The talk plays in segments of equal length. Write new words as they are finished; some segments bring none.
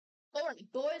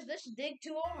Alright, boys, let's dig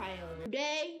to Ohio.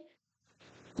 Today,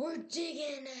 we're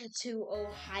digging to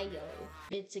Ohio.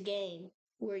 It's a game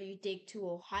where you dig to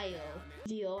Ohio.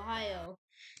 The Ohio's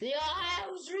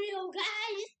real,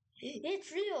 guys!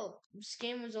 It's real. This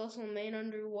game was also made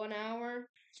under 1 hour.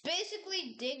 It's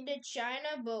basically Dig to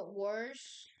China, but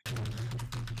worse.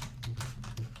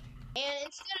 And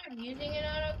instead of using an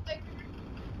auto clicker,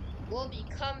 we'll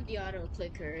become the auto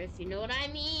clicker, if you know what I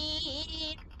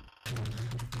mean.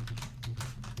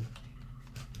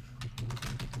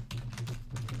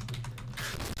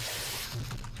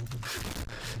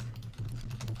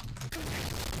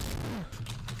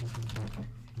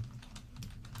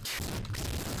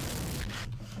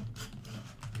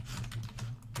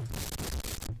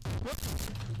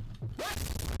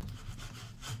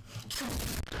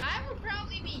 I would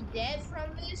probably be dead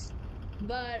from this,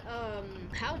 but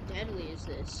how deadly is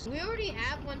this? We already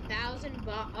have 1,000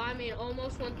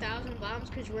 almost 1,000 bombs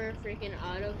because we're a freaking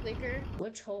auto clicker.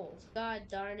 Which hole? God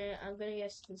darn it, I'm gonna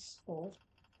guess this hole.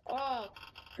 Oh,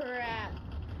 crap.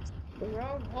 The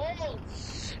wrong hole.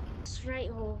 It's right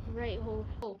hole, right hole.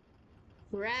 Oh,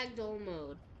 ragdoll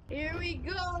mode. Here we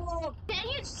go. Dang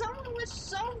it, someone with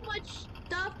so much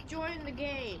stuff joined the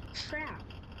game. Crap.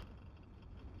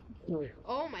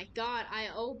 Oh my god, I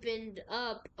opened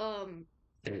up, oh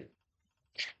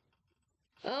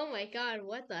my god,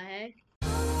 what the heck?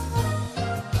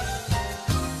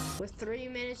 With 3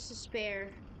 minutes to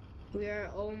spare, we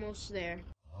are almost there.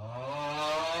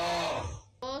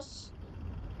 Close?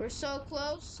 We're so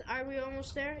close. Are we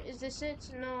almost there? Is this it?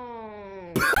 No.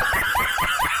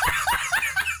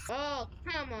 Oh,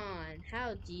 come on.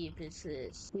 How deep is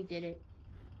this? We did it.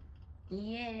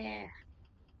 Yeah.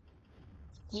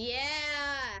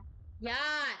 Yeah!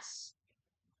 Yes!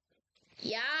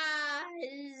 Yes!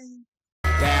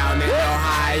 Down in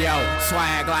Ohio,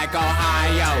 swag like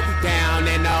Ohio. Down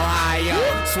in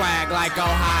Ohio, swag like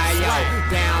Ohio.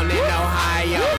 Down